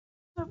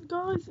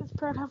guys, it's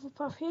Proud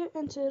Hufflepuff here,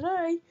 and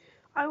today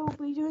I will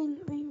be doing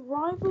the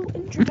rival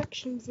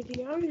introduction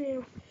video. Now,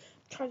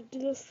 I've tried to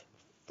do this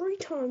 3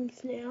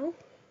 times now,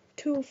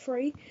 2 or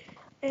 3,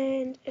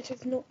 and it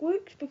has not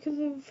worked because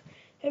of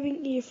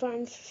having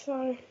earphones,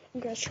 so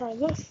I'm going to try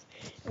this.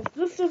 If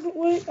this doesn't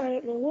work, I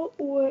don't know what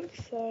will work,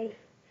 so I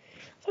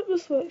hope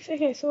this works.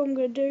 Okay, so what I'm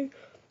going to do,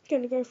 I'm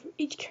going to go through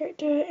each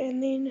character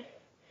and then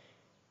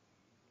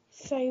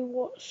say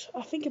what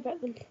I think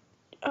about them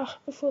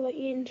before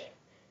they end.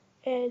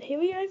 And here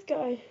we guys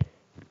go.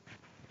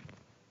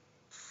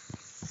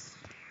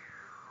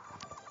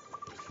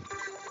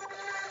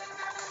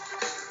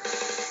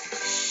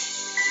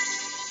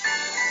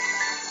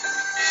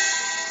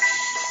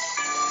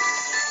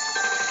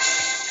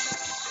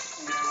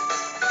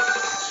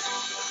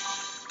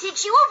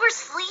 Did you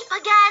oversleep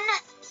again?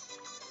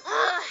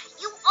 Ugh,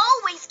 you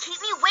always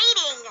keep me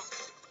waiting.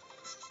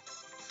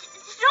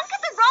 Don't get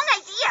the wrong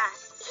idea.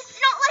 It's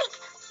not like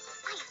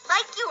I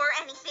like you or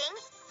anything,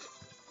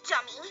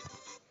 dummy.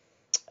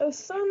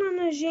 Osana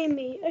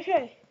Najimi.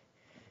 Okay.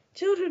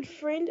 Childhood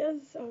friend,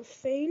 as I've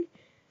seen.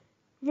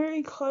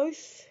 Very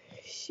close.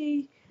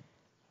 She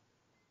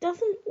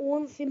doesn't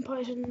want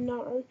Senpai to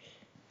know.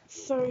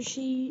 So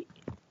she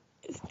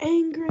is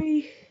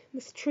angry,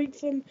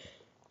 mistreats him.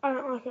 I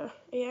don't like her.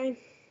 Yeah.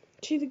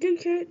 She's a good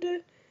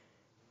character.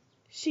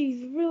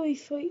 She's really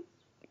sweet.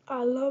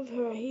 I love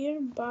her here,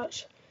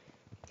 but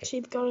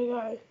she's gotta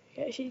go.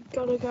 Yeah, she's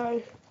gotta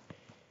go.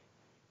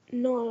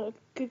 Not a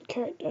good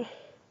character.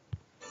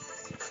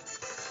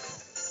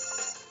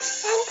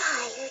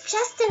 Senpai, you're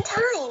just in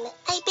time.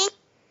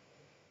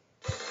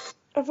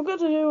 I forgot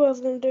to do what I was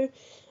going to do.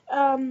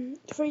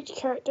 For each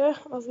character,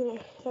 I was going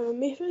to have a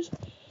method.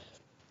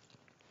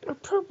 I'll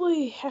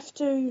probably have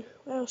to,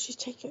 well, she's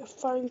taking a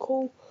phone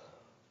call,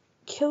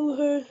 kill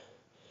her,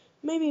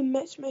 maybe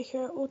matchmake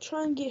her, or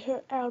try and get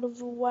her out of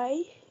the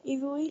way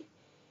easily.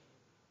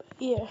 But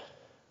yeah.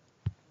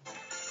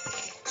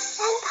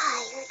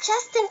 Senpai, you're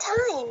just in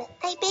time.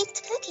 I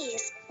baked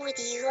cookies. Would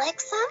you like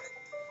some?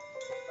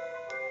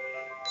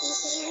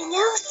 You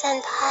know,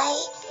 Senpai,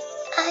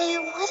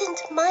 I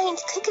wouldn't mind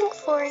cooking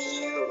for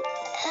you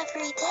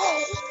every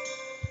day.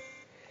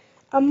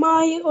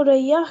 Amai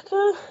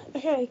Orayaka,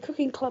 okay,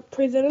 cooking club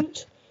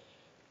president.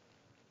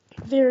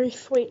 Very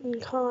sweet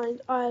and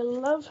kind. I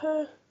love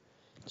her.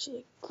 She's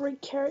a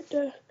great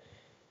character.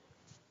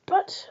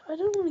 But I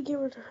don't want to get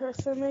rid of her,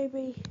 so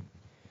maybe,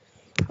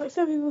 like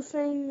some people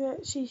saying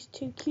that she's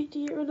too cute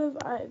to get rid of,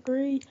 I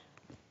agree.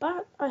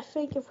 But I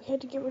think if we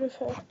had to get rid of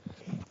her,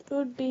 it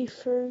would be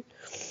through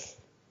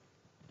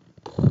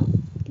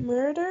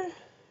murder?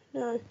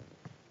 No.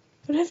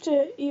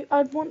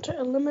 I'd want to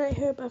eliminate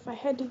her, but if I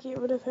had to get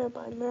rid of her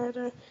by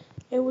murder,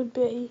 it would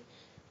be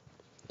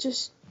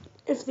just,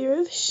 if there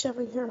is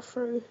shoving her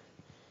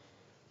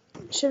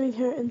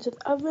into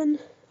the oven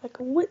like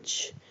a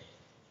witch,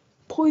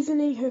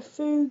 poisoning her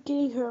food,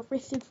 getting her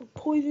arrested for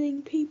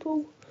poisoning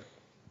people,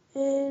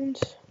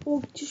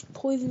 or just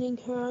poisoning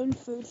her own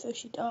food so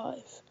she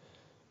dies.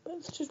 But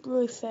it's just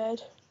really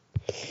sad.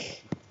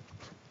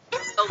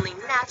 It's only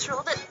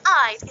natural that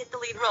I get the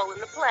lead role in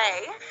the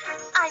play.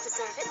 I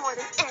deserve it more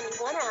than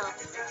anyone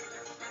else.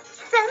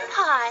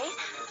 Senpai,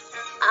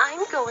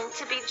 I'm going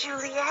to be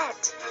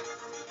Juliet.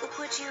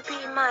 Would you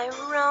be my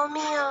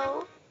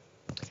Romeo?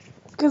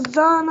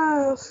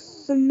 Kazana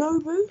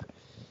Shinobu.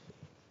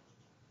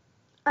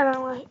 I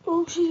don't like.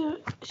 Oh,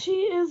 she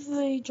is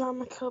the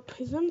drama club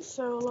president,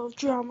 so a lot of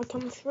drama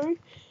comes through.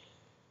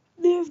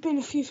 There have been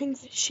a few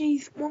things that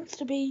she wants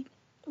to be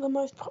the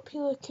most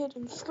popular kid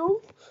in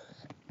school.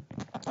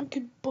 I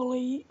could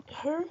bully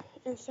her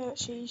and say that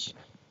she's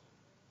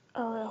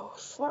a real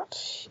slut.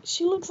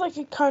 She looks like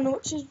Kakona,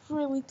 which is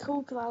really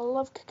cool because I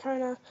love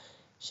Kakona.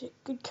 She's a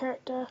good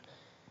character.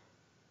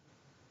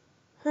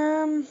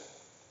 I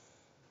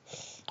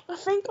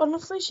think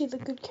honestly she's a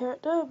good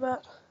character,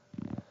 but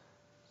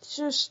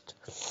just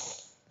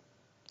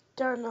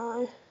don't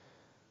know.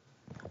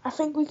 I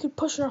think we could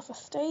push her off a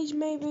stage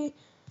maybe.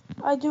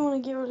 I do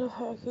want to get rid of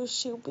her because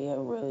she'll be a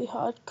really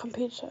hard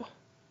competitor.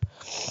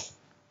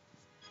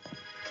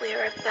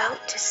 We're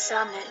about to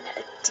summon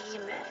a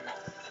demon.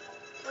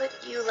 Would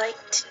you like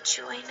to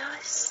join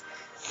us?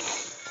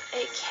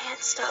 I can't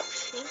stop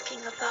thinking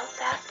about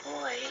that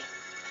boy.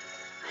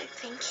 I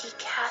think he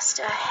cast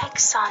a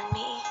hex on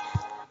me.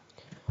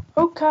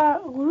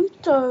 Oka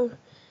Ruto.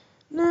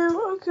 Now,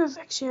 Oka's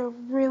actually a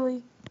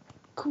really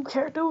cool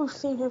character. We've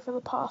seen her for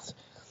the past,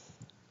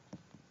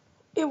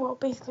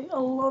 basically a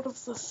lot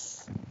of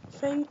this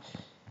thing.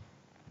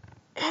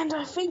 And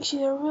I think she's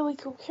a really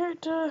cool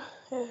character.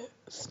 Her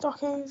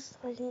stockings,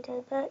 if I can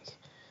go back,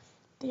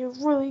 they're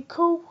really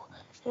cool.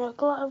 Her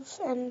gloves,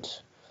 and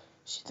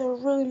she's a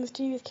really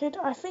mischievous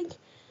character. I think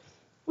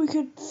we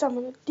could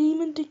summon a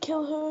demon to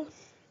kill her.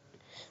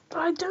 But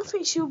I don't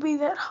think she'll be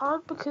that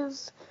hard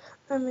because,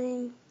 I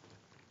mean,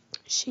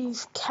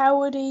 she's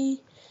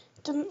cowardy,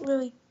 doesn't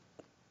really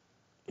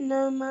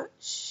know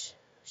much.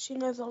 She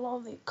knows a lot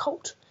of the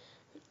occult.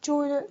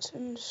 Join it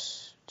and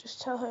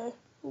just tell her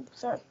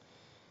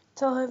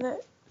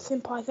that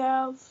Senpai's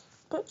ours,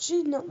 but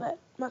she's not that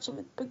much of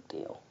a big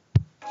deal.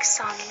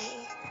 On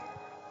me.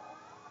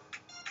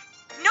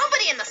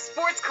 Nobody in the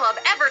sports club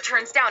ever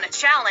turns down a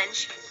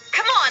challenge.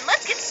 Come on,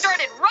 let's get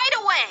started right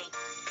away.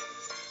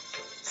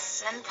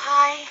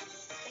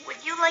 Senpai,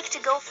 would you like to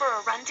go for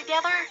a run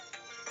together?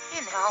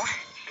 You know,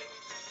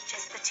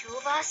 just the two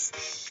of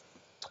us.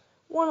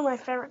 One of my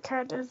favourite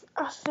characters,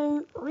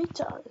 Asu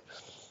Rito.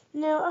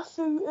 Now,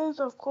 Asu is,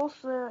 of course,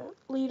 the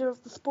leader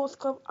of the sports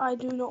club. I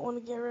do not want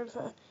to get rid of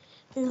her.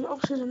 If there's an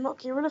option to not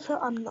get rid of her,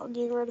 I'm not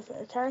getting rid of her,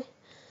 okay?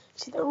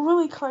 She's a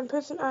really kind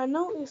person. I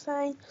know what you're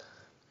saying.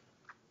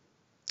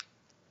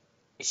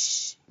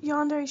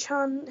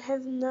 Yandere-chan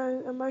has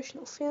no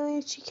emotional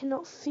feelings. She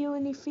cannot feel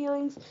any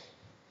feelings.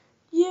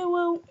 Yeah,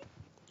 well,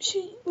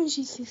 when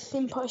she sees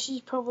Senpai,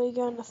 she's probably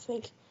going to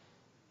think,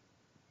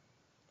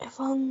 as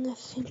long as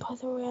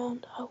Senpai's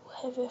around, I will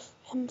have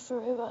him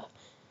forever.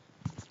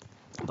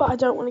 But I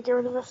don't want to get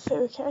rid of her too,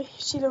 okay?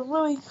 She's a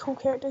really cool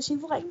character.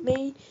 She's like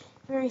me,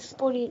 very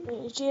sporty and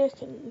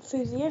energetic and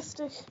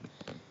enthusiastic.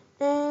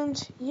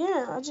 And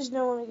yeah, I just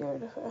don't want to get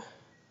rid of her.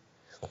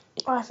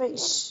 I think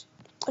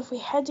if we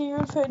had to get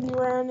rid of her, it'd be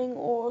rounding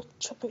or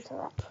chopping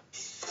her up.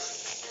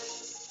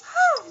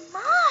 Oh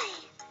my!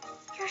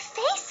 Your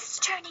face is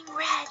turning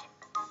red.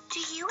 Do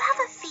you have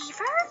a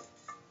fever?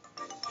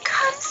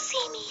 Come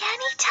see me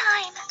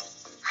anytime.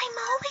 I'm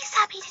always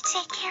happy to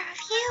take care of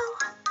you.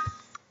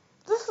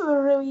 This is a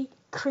really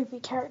creepy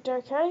character,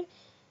 okay?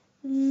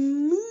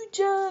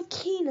 Muja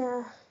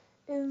Kina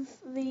is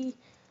the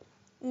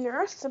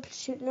nurse,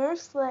 substitute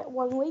nurse for that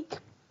 1 week.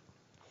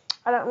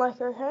 I don't like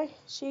her, okay?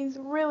 She's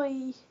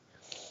really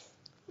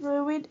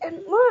weird.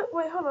 And look,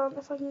 wait, hold on,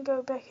 if I can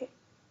go back.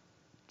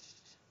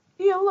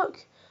 Yeah,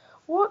 look.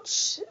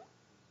 Watch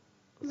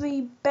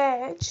the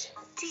badge.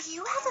 Do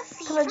you have a fever?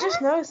 Because I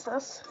just noticed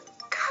this.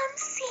 Come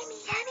see me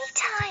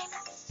anytime.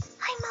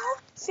 I'm all...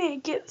 See,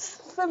 it gets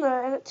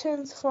thinner and it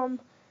turns from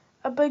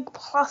a big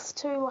plus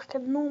to like a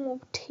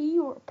normal T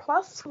or a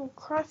plus or a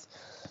cross.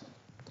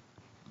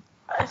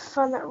 I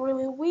find that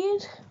really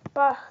weird,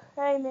 but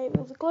hey, maybe it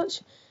was a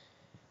glitch.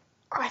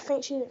 I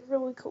think she's a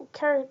really cool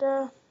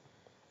character.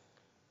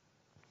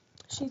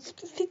 She's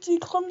particularly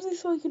clumsy,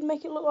 so we could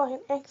make it look like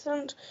an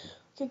accident.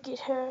 We could get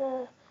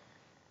her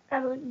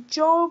out of a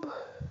job.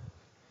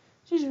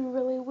 She's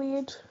really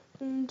weird,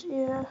 and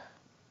yeah,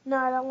 no,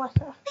 I don't like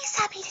her. Always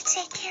happy to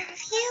take care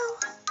of you.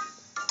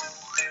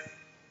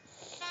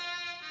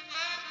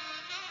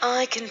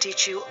 I can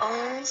teach you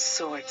all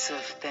sorts of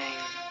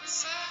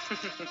things.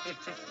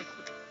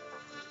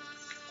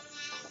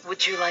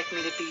 Would you like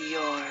me to be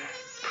your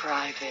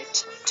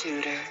private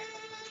tutor?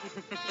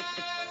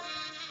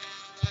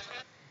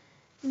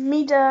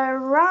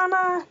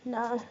 Midarana?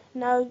 No,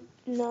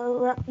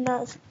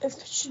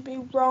 it should be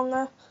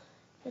wronger,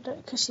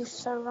 because she's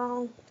so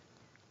wrong.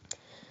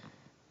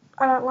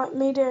 I don't like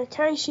Mida,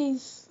 okay?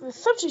 She's the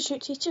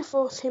substitute teacher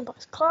for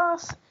Senpai's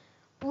class.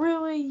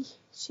 Really,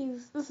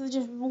 this is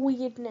just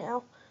weird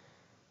now,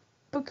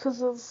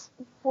 because of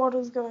what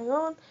is going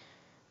on.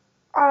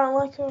 I don't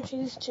like her,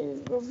 she's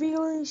too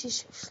revealing, she's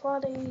too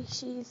slutty,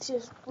 she's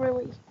just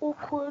really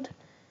awkward.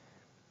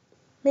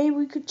 Maybe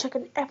we could chuck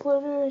an apple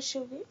at her and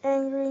she'll get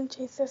angry and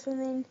chase us, and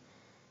then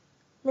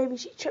maybe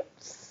she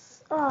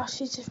trips. Oh,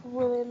 she's just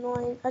really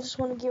annoying. I just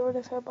want to get rid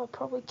of her by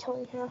probably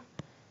killing her.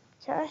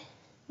 Okay?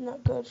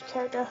 Not good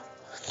character.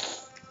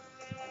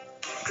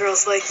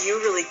 Girls like you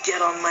really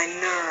get on my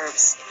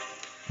nerves.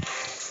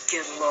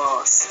 Get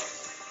lost.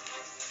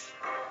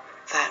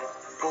 That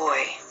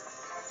boy.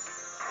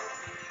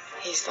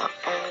 He's the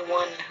only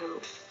one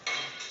who...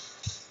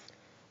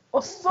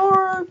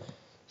 Othoro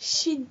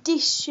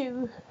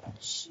Shidishu.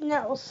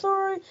 Now,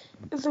 Othoro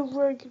is a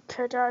very good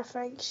character, I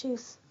think.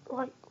 She's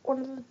like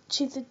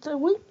she's a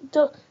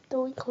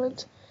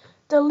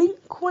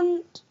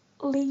delinquent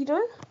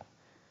leader.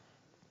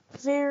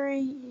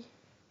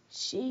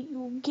 She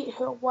will get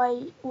her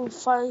way with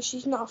fun.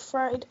 She's not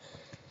afraid.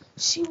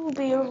 She will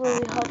be a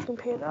really hard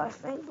competitor, I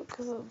think,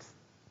 because of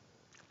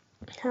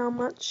how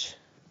much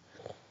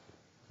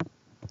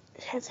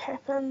has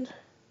happened.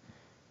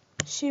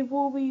 She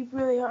will be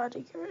really hard to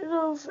get rid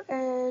of,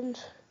 and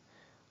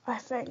I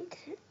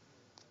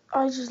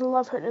just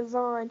love her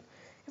design.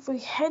 If we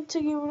had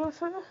to get rid of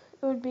her,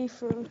 it would be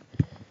from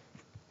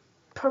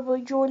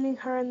probably joining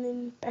her and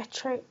then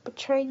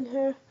betraying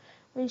her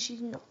when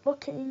she's not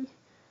looking,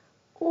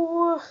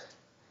 or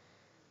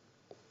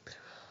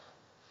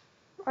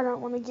I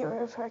don't want to get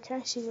rid of her,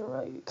 okay? She's a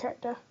really good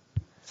character.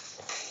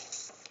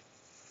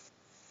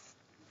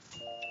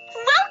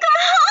 Welcome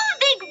home,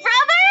 big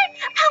brother!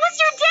 How was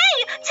your day?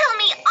 Tell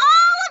me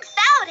all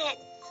about it!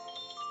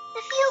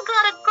 If you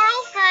got a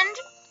girlfriend,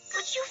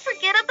 would you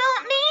forget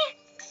about me?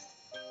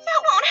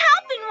 That won't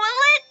happen,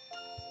 will it?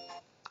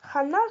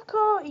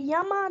 Hanako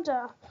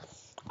Yamada.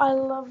 I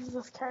love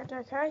this character,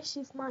 okay?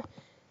 She's my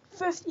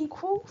first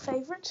equal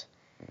favourite.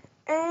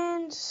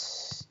 And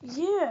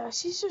yeah,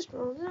 she's just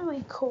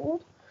really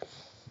cool.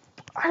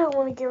 I don't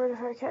want to get rid of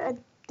her, okay?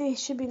 There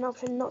should be an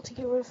option not to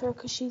get rid of her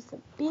because she's the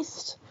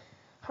best.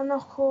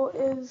 Hanako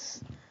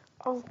is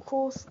of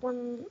course,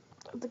 one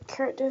of the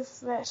characters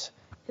that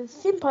is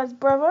Senpai's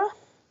brother,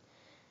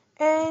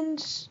 and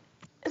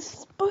it's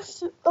supposed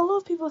to, a lot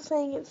of people are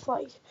saying it's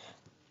like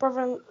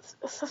brother and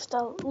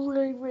sister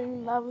really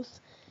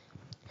loves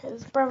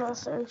his brother,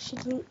 so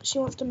she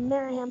wants to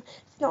marry him.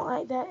 It's not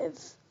like that.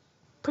 It's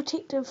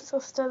protective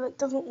sister that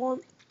doesn't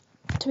want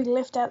to be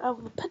left out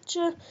of the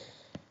picture.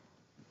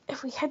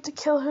 If we had to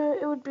kill her,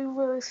 it would be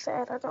really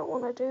sad. I don't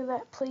want to do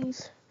that.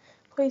 Please,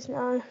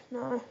 no.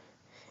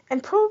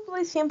 And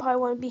probably Senpai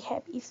won't be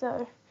happy,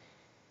 so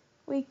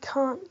we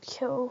can't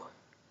kill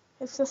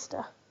his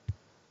sister.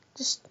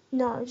 Just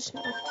no.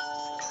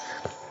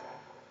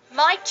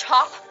 My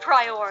top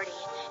priority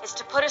is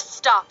to put a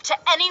stop to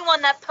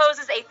anyone that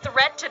poses a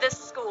threat to this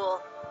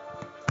school.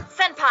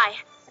 Senpai,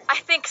 I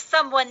think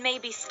someone may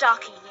be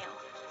stalking you.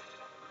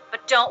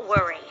 But don't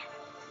worry,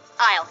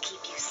 I'll keep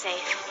you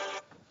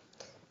safe.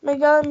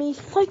 Megami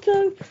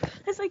Psycho,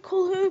 as I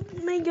call her,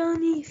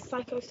 Megami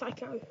Psycho.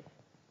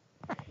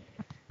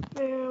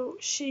 Now,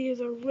 she is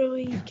a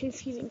really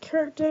confusing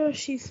character.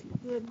 She's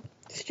the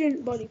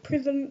student body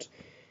president.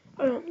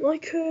 I don't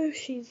like her.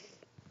 She's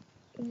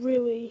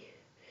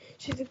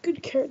a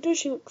good character.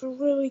 She looks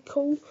really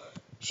cool.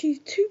 She's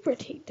too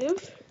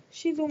protective.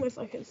 She's almost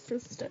like his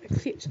sister,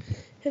 except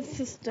his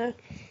sister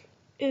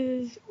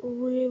is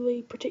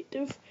really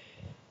protective.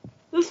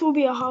 This will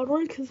be a hard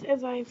one because,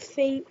 as I've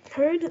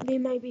heard, there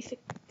may be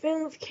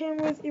surveillance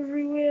cameras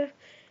everywhere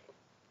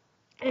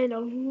and a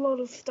lot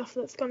of stuff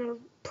that's going to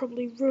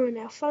probably ruin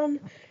our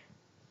fun.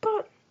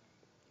 But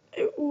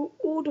it will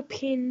all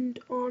depend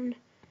on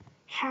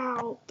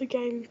how the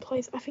game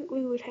plays. I think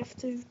we would have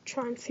to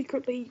try and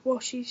secretly, while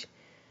she's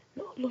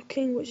not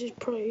looking, which is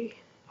probably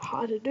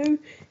hard to do,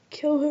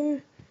 kill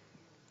her,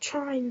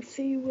 try and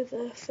see where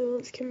the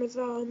surveillance cameras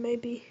are, and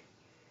maybe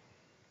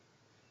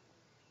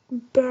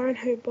burn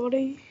her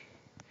body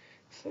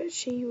so that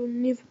she will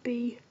never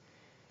be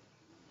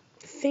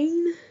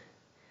seen.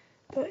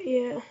 But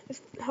yeah,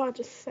 it's hard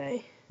to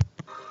say.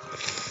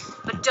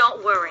 But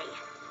don't worry,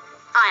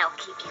 I'll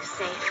keep you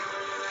safe.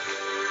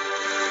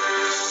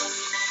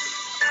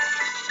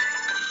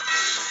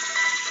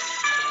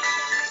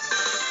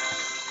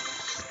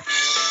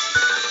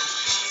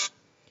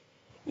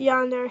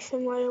 Yandere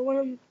Simulator, one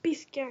of the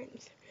best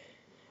games.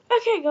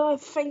 Okay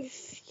guys,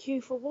 thank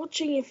you for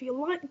watching. If you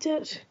liked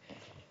it,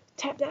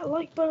 tap that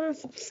like button,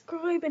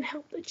 subscribe and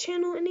help the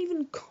channel, and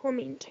even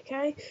comment,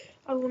 okay?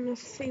 I want to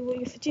see what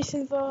your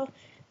suggestions are,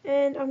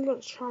 and I'm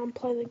going to try and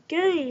play the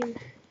game,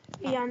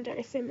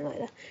 Yandere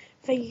Simulator.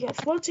 Thank you guys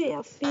for watching.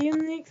 I'll see you in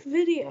the next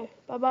video.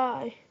 Bye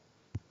bye.